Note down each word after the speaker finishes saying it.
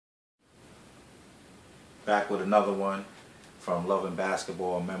Back with another one from Loving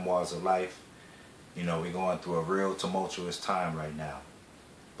Basketball, Memoirs of Life. You know, we're going through a real tumultuous time right now.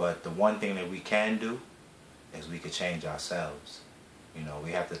 But the one thing that we can do is we can change ourselves. You know,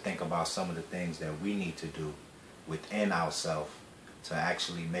 we have to think about some of the things that we need to do within ourselves to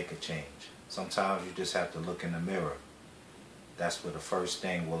actually make a change. Sometimes you just have to look in the mirror. That's where the first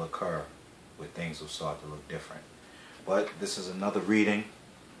thing will occur, where things will start to look different. But this is another reading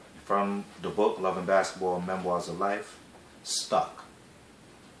from the book, Loving Basketball, Memoirs of Life, Stuck.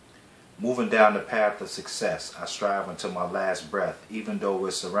 Moving down the path of success, I strive until my last breath, even though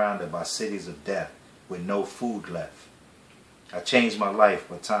we're surrounded by cities of death with no food left. I changed my life,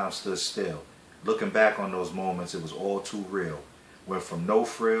 but time stood still. Looking back on those moments, it was all too real. Went from no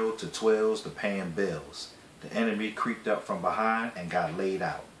frill to twills to paying bills. The enemy creeped up from behind and got laid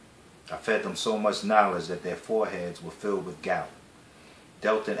out. I fed them so much knowledge that their foreheads were filled with gout.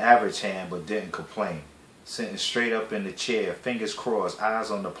 Dealt an average hand but didn't complain. Sitting straight up in the chair, fingers crossed,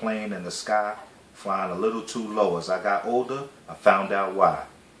 eyes on the plane and the sky, flying a little too low. As I got older, I found out why.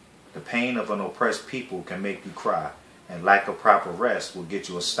 The pain of an oppressed people can make you cry, and lack of proper rest will get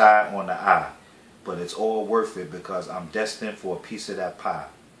you a sty on the eye. But it's all worth it because I'm destined for a piece of that pie.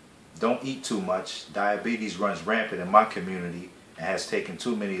 Don't eat too much. Diabetes runs rampant in my community and has taken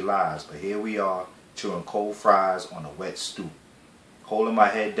too many lives. But here we are, chewing cold fries on a wet stoop. Holding my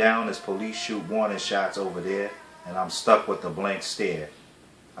head down as police shoot warning shots over there, and I'm stuck with a blank stare.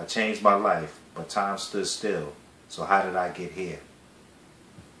 I changed my life, but time stood still. So how did I get here?